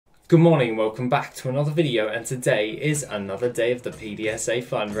Good morning, welcome back to another video, and today is another day of the PDSA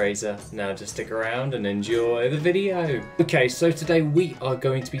fundraiser. Now just stick around and enjoy the video. Okay, so today we are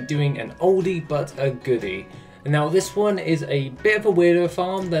going to be doing an oldie but a goodie. Now this one is a bit of a weirder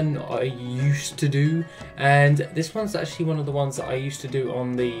farm than I used to do, and this one's actually one of the ones that I used to do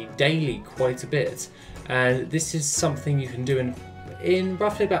on the daily quite a bit. And this is something you can do in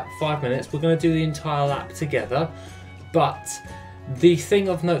roughly about 5 minutes. We're going to do the entire lap together, but the thing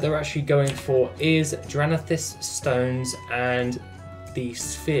of note they're actually going for is Dranathis stones and the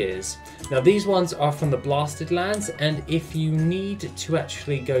spheres. Now these ones are from the Blasted Lands, and if you need to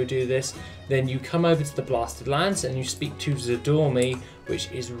actually go do this, then you come over to the Blasted Lands and you speak to Zadormi,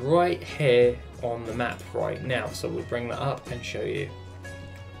 which is right here on the map right now. So we'll bring that up and show you.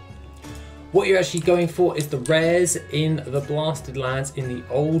 What you're actually going for is the rares in the Blasted Lands in the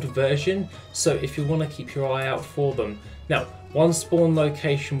old version, so if you want to keep your eye out for them. Now, one spawn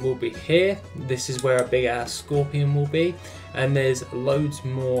location will be here. This is where a big ass scorpion will be, and there's loads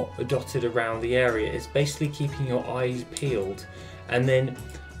more dotted around the area. It's basically keeping your eyes peeled. And then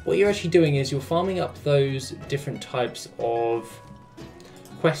what you're actually doing is you're farming up those different types of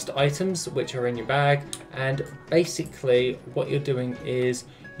quest items which are in your bag, and basically what you're doing is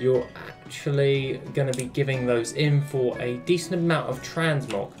you're actually going to be giving those in for a decent amount of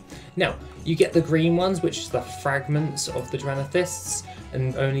transmog. Now, you get the green ones, which is the fragments of the Dranathists,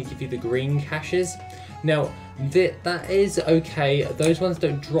 and only give you the green caches. Now, that is okay. Those ones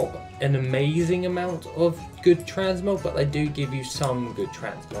don't drop an amazing amount of good transmog, but they do give you some good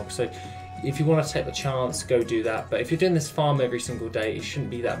transmog. So if you want to take the chance, go do that. But if you're doing this farm every single day, it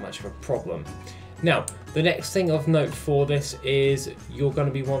shouldn't be that much of a problem. Now, the next thing of note for this is you're going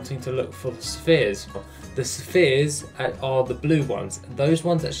to be wanting to look for the spheres. The spheres are the blue ones. Those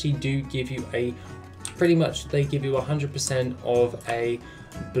ones actually do give you pretty much they give you 100% of a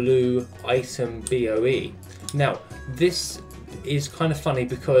blue item BOE. Now, this is kind of funny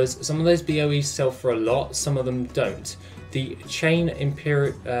because some of those BOEs sell for a lot, some of them don't. The chain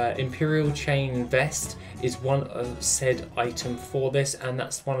Imperial Chain Vest is one of said item for this, and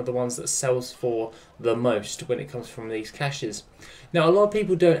that's one of the ones that sells for the most when it comes from these caches. Now, a lot of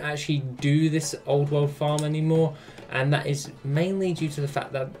people don't actually do this old world farm anymore, and that is mainly due to the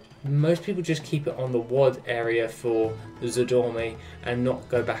fact that most people just keep it on the WOD area for the Zadormi and not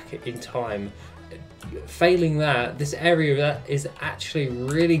go back in time. Failing that, this area is actually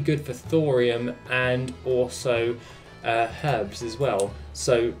really good for thorium and also herbs as well.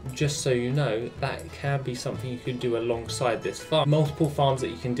 So just so you know, that can be something you could do alongside this farm. Multiple farms that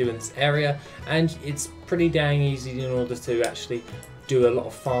you can do in this area, and it's pretty dang easy in order to actually do a lot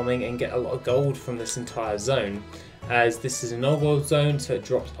of farming and get a lot of gold from this entire zone, as this is an old world zone, so it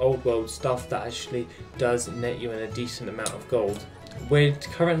drops old world stuff that actually does net you in a decent amount of gold. We're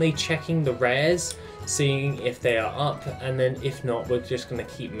currently checking the rares, seeing if they are up, and then if not, we're just going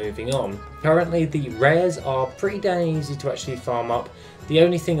to keep moving on. Currently the rares are pretty damn easy to actually farm up. The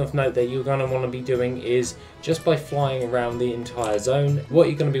only thing of note that you're going to want to be doing is just by flying around the entire zone. What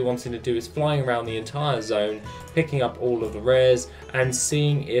you're going to be wanting to do is flying around the entire zone, picking up all of the rares and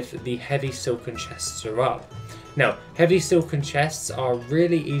seeing if the heavy silken chests are up. Now, heavy silken chests are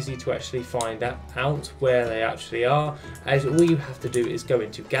really easy to actually find out where they actually are, as all you have to do is go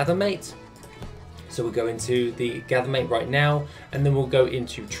into Gathermate. So we'll go into the Gathermate right now, and then we'll go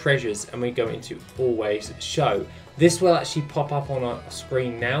into Treasures, and we go into Always Show. This will actually pop up on our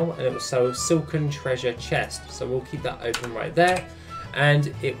screen now, and it will show Silken Treasure Chest. So we'll keep that open right there,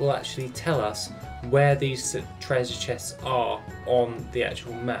 and it will actually tell us where these treasure chests are on the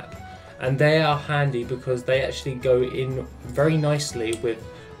actual map. And they are handy because they actually go in very nicely with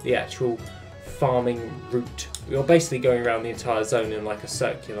the actual farming route. You're basically going around the entire zone in like a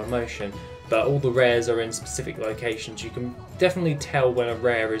circular motion, but all the rares are in specific locations. You can definitely tell when a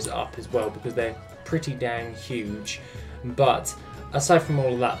rare is up as well because they're pretty dang huge. But aside from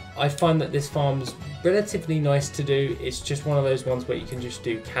all of that, I find that this farm is relatively nice to do. It's just one of those ones where you can just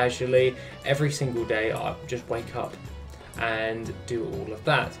do casually every single day. I just wake up and do all of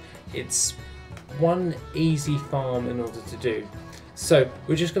that. It's one easy farm in order to do. So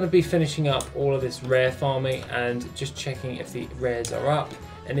we're just going to be finishing up all of this rare farming and just checking if the rares are up,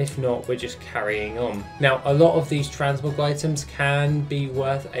 and if not, we're just carrying on. Now, a lot of these transmog items can be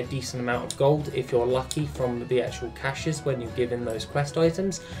worth a decent amount of gold if you're lucky from the actual caches when you give in those quest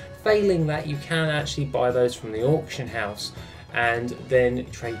items. Failing that, you can actually buy those from the auction house and then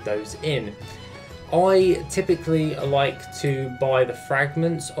trade those in. I typically like to buy the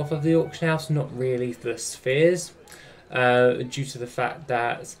fragments off of the auction house, not really the spheres, due to the fact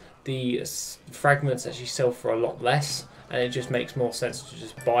that the fragments actually sell for a lot less, and it just makes more sense to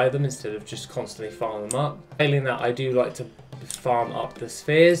just buy them instead of just constantly farming them up. Failing that, I do like to farm up the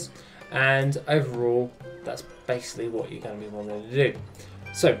spheres, and overall that's basically what you're going to be wanting to do.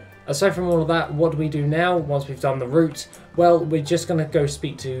 So aside from all of that, what do we do now once we've done the route? Well, we're just going to go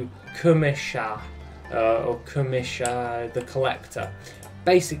speak to Kumisha, the collector.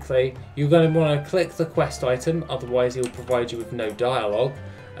 Basically, you're going to want to click the quest item, otherwise he'll provide you with no dialogue,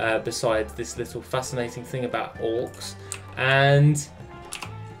 besides this little fascinating thing about orcs, and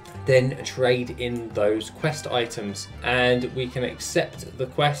then trade in those quest items, and we can accept the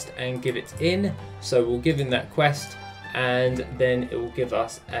quest and give it in. So we'll give in that quest, and then it will give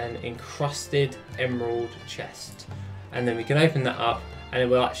us an encrusted emerald chest, and then we can open that up and it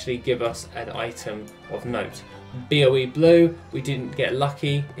will actually give us an item of note. BOE blue, we didn't get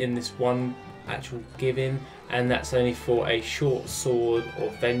lucky in this one actual give-in, and that's only for a short sword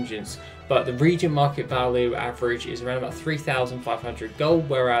of vengeance, but the region market value average is around about 3,500 gold,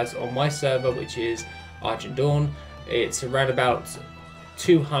 whereas on my server, which is Argent Dawn, it's around about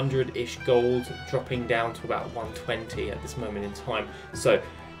 200-ish gold, dropping down to about 120 at this moment in time. So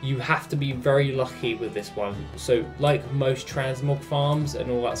you have to be very lucky with this one. So like most transmog farms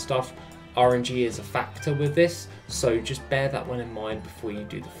and all that stuff, RNG is a factor with this, so just bear that one in mind before you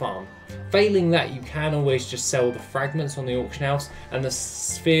do the farm. Failing that, you can always just sell the fragments on the auction house, and the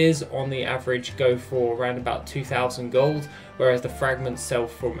spheres on the average go for around about 2,000 gold, whereas the fragments sell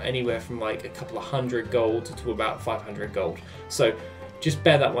from anywhere from like a couple of hundred gold to about 500 gold. So just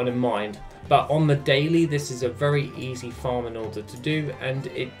bear that one in mind. But on the daily, this is a very easy farm in order to do, and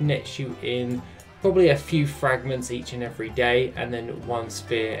it nets you in probably a few fragments each and every day, and then one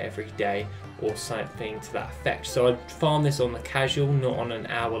sphere every day or something to that effect. So I'd farm this on the casual, not on an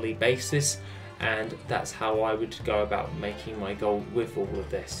hourly basis, and that's how I would go about making my gold with all of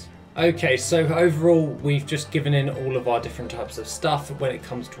this. Okay, so overall we've just given in all of our different types of stuff when it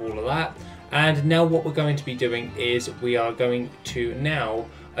comes to all of that, and now what we're going to be doing is we are going to now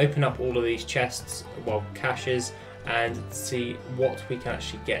open up all of these chests, well, caches, and see what we can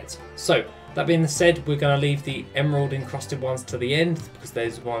actually get. So that being said, we're going to leave the emerald encrusted ones to the end, because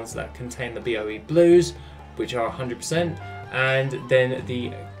those are the ones that contain the BOE blues, which are 100%, and then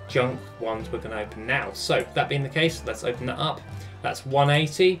the junk ones we're going to open now. So that being the case, let's open that up. That's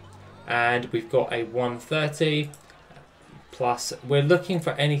 180, and we've got a 130, plus we're looking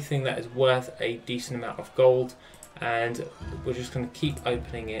for anything that is worth a decent amount of gold, and we're just going to keep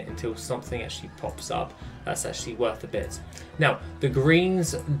opening it until something actually pops up that's actually worth a bit. Now, the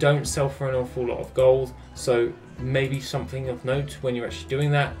greens don't sell for an awful lot of gold, so maybe something of note when you're actually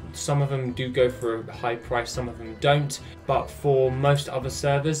doing that. Some of them do go for a high price, some of them don't, but for most other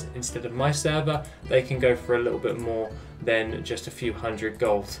servers, instead of my server, they can go for a little bit more than just a few hundred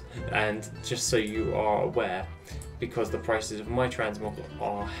gold, and just so you are aware, because the prices of my transmog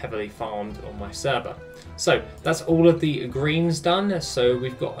are heavily farmed on my server. So that's all of the greens done, so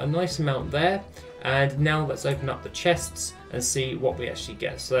we've got a nice amount there, and now let's open up the chests and see what we actually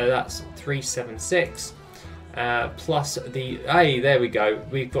get. So that's 376, plus the, hey, there we go,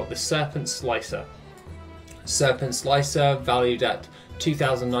 we've got the Serpent Slicer. Serpent Slicer valued at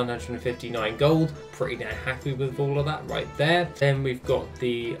 2,959 gold, pretty damn happy with all of that right there. Then we've got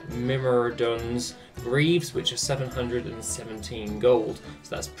the Myrmidon's Greaves, which are 717 gold,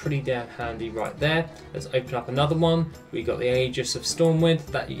 so that's pretty damn handy right there. Let's open up another one. We got the Aegis of Stormwind,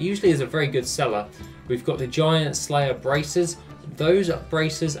 that usually is a very good seller. We've got the Giant Slayer Braces. Those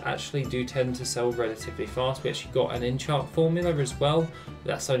braces actually do tend to sell relatively fast. We actually got an enchant formula as well.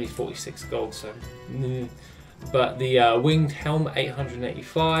 That's only 46 gold, so but the Winged Helm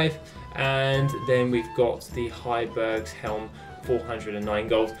 885, and then we've got the Heiberg's Helm 409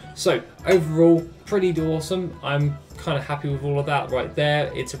 gold. So overall pretty awesome. I'm kind of happy with all of that right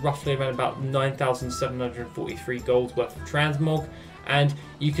there. It's roughly around about 9,743 gold worth of transmog, and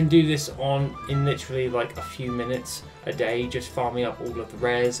you can do this in literally like a few minutes a day, just farming up all of the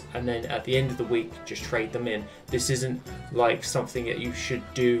rares, and then at the end of the week just trade them in. This isn't like something that you should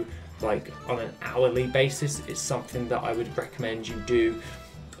do like on an hourly basis. It's something that I would recommend you do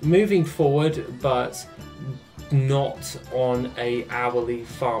moving forward, but not on a hourly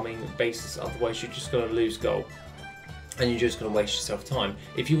farming basis, otherwise you're just going to lose gold and you're just going to waste yourself time.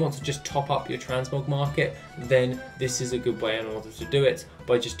 If you want to just top up your transmog market, then this is a good way in order to do it,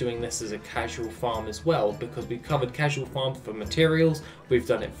 by just doing this as a casual farm as well, because we've covered casual farm for materials, we've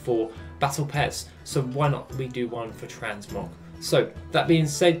done it for battle pets, so why not we do one for transmog. So that being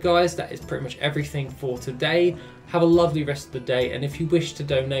said, guys, that is pretty much everything for today. Have a lovely rest of the day, and if you wish to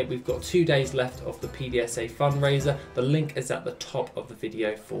donate, we've got 2 days left of the PDSA fundraiser. The link is at the top of the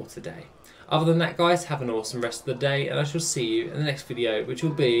video for today. Other than that guys, have an awesome rest of the day, and I shall see you in the next video, which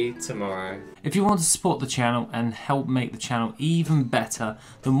will be tomorrow. If you want to support the channel and help make the channel even better,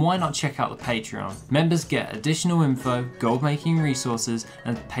 then why not check out the Patreon. Members get additional info, gold making resources,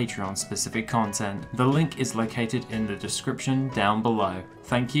 and Patreon specific content. The link is located in the description down below.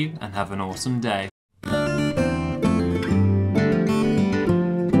 Thank you and have an awesome day.